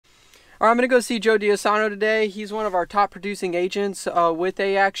All right, I'm going to go see Joe Diosana today. He's one of our top producing agents with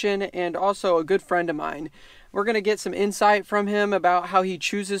A-Action and also a good friend of mine. We're going to get some insight from him about how he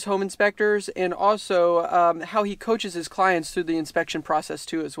chooses home inspectors and also how he coaches his clients through the inspection process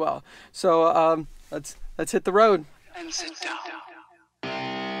too as well. So let's hit the road. And sit down.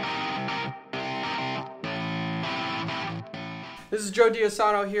 This is Joe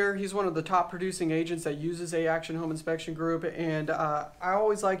Diosana here. He's one of the top producing agents that uses A-Action Home Inspection Group, and I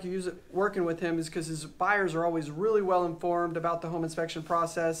always like working with him is because his buyers are always really well informed about the home inspection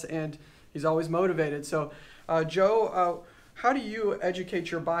process, and he's always motivated. So, Joe, how do you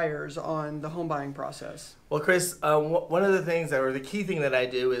educate your buyers on the home buying process? Well, Chris, one of the things or the key thing that I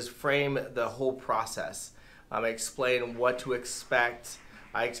do is frame the whole process. I explain what to expect.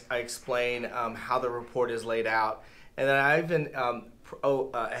 I explain how the report is laid out. And then I even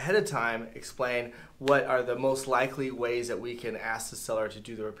ahead of time explain what are the most likely ways that we can ask the seller to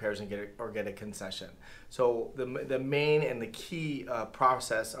do the repairs and get a concession. So the main and the key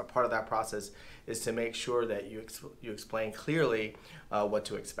process, or part of that process, is to make sure that you explain clearly what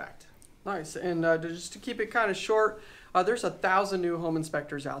to expect. Nice. And just to keep it kind of short, there's 1,000 new home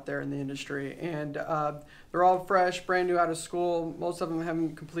inspectors out there in the industry, and they're all fresh, brand new out of school. Most of them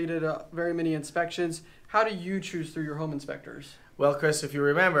haven't completed very many inspections. How do you choose through your home inspectors? Well, Chris, if you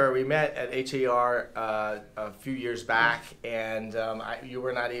remember, we met at HAR a few years back, and you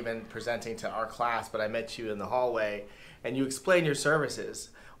were not even presenting to our class, but I met you in the hallway, and you explained your services.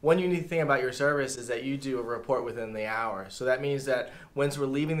 One unique thing about your service is that you do a report within the hour. So that means that once we're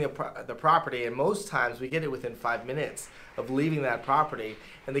leaving the property, and most times we get it within 5 minutes of leaving that property.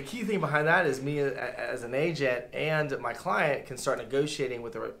 And the key thing behind that is me as an agent and my client can start negotiating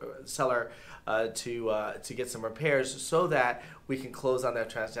with the seller to get some repairs so that we can close on that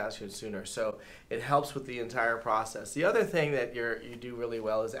transaction sooner. So it helps with the entire process. The other thing that you do really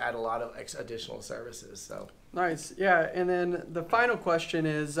well is add a lot of additional services. So nice, yeah. And then the final question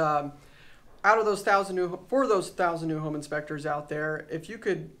is, out of those 1,000 new home inspectors out there, if you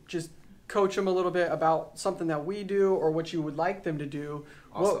could just coach them a little bit about something that we do or what you would like them to do.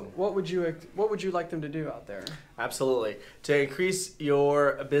 Awesome. What would you like them to do out there? Absolutely. To increase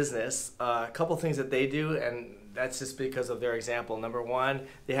your business, a couple things that they do, and that's just because of their example. Number one,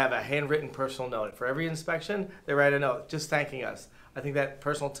 they have a handwritten personal note. For every inspection, they write a note just thanking us. I think that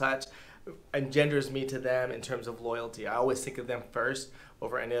personal touch engenders me to them in terms of loyalty. I always think of them first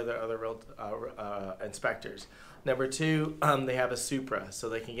over any other inspectors. Number two, they have a Supra, so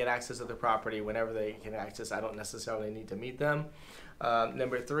they can get access to the property whenever they can access. I don't necessarily need to meet them.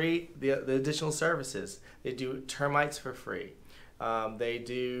 Number three, the additional services. They do termites for free. They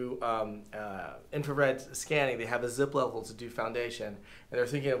do infrared scanning. They have a zip level to do foundation. And they're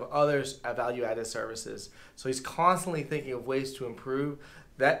thinking of other value-added services. So he's constantly thinking of ways to improve.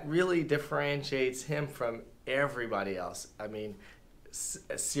 That really differentiates him from everybody else. I mean,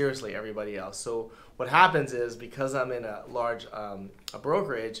 seriously, everybody else. So what happens is, because I'm in a large a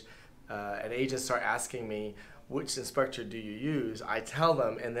brokerage, and agents start asking me, which inspector do you use? I tell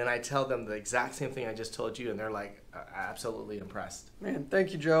them, and then I tell them the exact same thing I just told you, and they're like absolutely impressed. Man,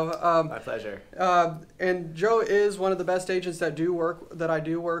 thank you, Joe. My pleasure. And Joe is one of the best agents that I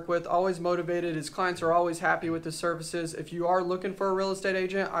do work with. Always motivated. His clients are always happy with his services. If you are looking for a real estate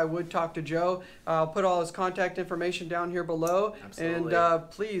agent, I would talk to Joe. I'll put all his contact information down here below. Absolutely. And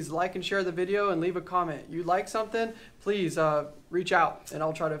please like and share the video and leave a comment. You like something, please reach out and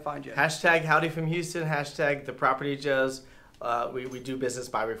I'll try to find you. Hashtag Howdy from Houston. Hashtag The Property Joes. We do business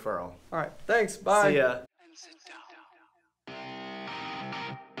by referral. All right. Thanks. Bye. See ya. And sit down.